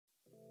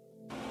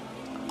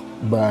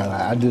But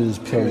like, I do this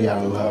purely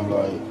out of love.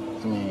 Like,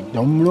 I mean,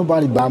 don't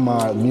nobody buy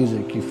my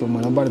music. You feel me?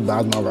 Nobody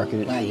buys my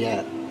record. Not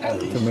yet, at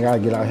least. I gotta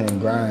get out here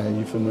and grind.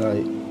 You feel me?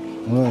 Like,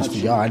 when it's for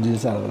y'all, I do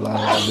this out of love.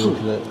 I do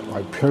it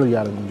like purely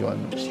out of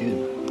enjoyment.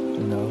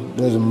 You know,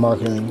 there's a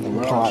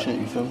marketing part shit,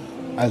 you feel me?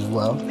 As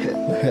well.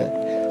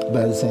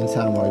 But at the same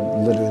time, like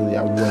literally,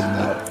 I wasn't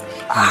out.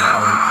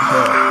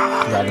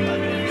 Riding my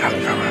game.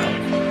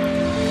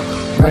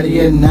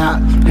 Ready or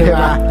not, here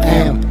I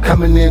am,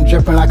 coming in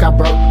dripping like I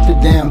broke the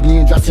dam,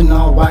 being dressed in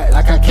all white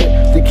like I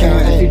kicked the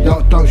can. If you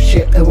don't throw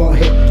shit, it won't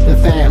hit the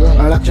fan.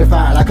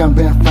 Electrified like I'm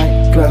Ben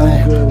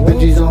Franklin.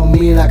 Benji's on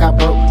me like I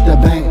broke the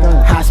bank.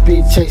 High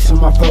speed chasing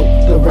my throat,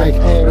 the brake.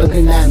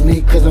 Looking at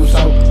me cause I'm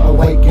so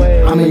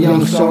awakened. I'm a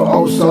young soul,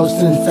 oh so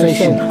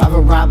sensation. I've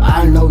arrived,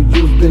 I know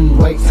you've been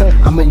waiting.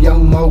 I'm a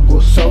young mogul,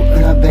 so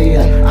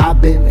innovative.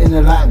 I've been in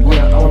the light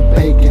where or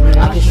bacon.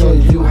 I can show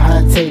you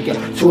how to take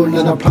it to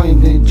another plane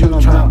than you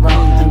try around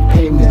them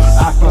pavements.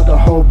 I felt the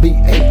whole beat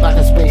ache like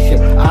a spaceship.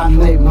 I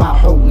made my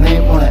whole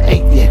name on an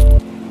 8th,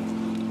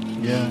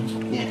 yeah.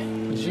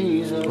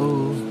 Jesus.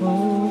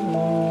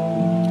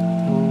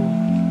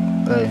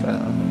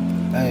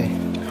 Hey.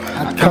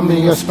 I come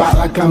in your spot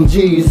like I'm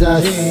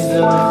Jesus.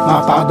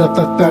 My father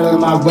fulfilling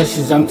my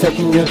wishes. I'm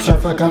taking your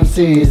turf like I'm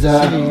Caesar.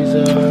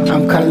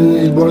 I'm cutting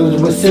these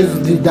borders with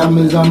scissors. These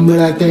diamonds on me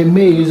like they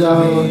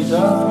measles. Go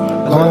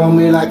on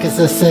me like it's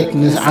a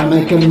sickness. I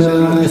make a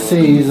million in a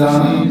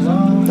season.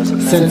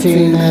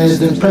 17 is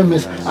the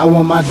premise. I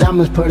want my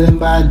diamonds put in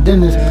by a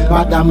dentist.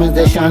 My diamonds,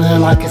 they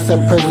shining like it's a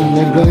prison.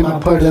 They gleam, I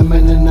put them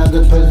in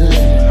another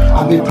position.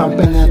 I'll be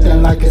pumping that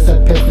thing like it's a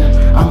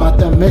piston. I'm out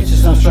the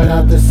matrix, I'm straight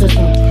out the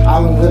system. I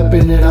was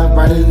whipping it up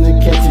right in the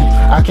kitchen.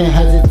 I can't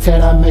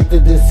hesitate, I make the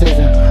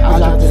decision. I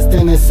like this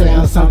thing and say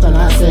I'm something,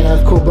 I say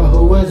that's cool, but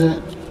who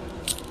isn't?